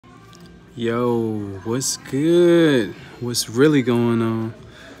Yo, what's good? What's really going on?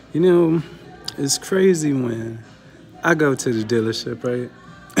 You know, it's crazy when I go to the dealership, right?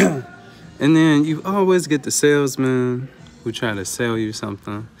 And then you always get the salesman who try to sell you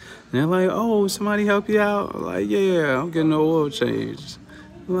something. And they're like, oh, somebody help you out? I'm like, yeah, I'm getting an oil change.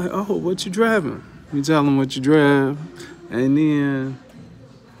 I'm like, oh, what you driving? You tell them what you drive. And then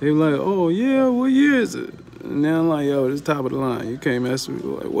they like, oh, yeah, what year is it? And then I'm like, yo, this top of the line. You can't mess with me.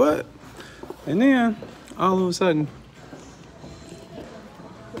 Like, what? And then, all of a sudden,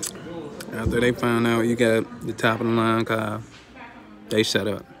 after they found out you got the top of the line car, they shut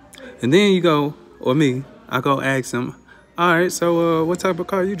up. And then you go, or me, I go ask them, all right, so what type of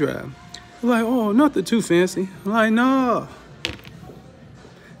car you drive? They're like, oh, nothing too fancy. I'm like, no.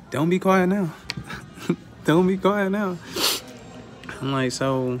 Don't be quiet now. Don't be quiet now. I'm like,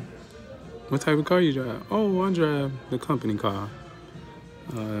 so what type of car you drive? Oh, I drive the company car.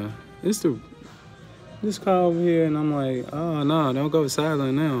 It's this car over here, and I'm like, oh, no, don't go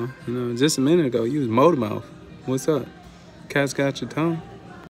silent now. You know, just a minute ago, you was motor mouth. What's up? Cat's got your tongue?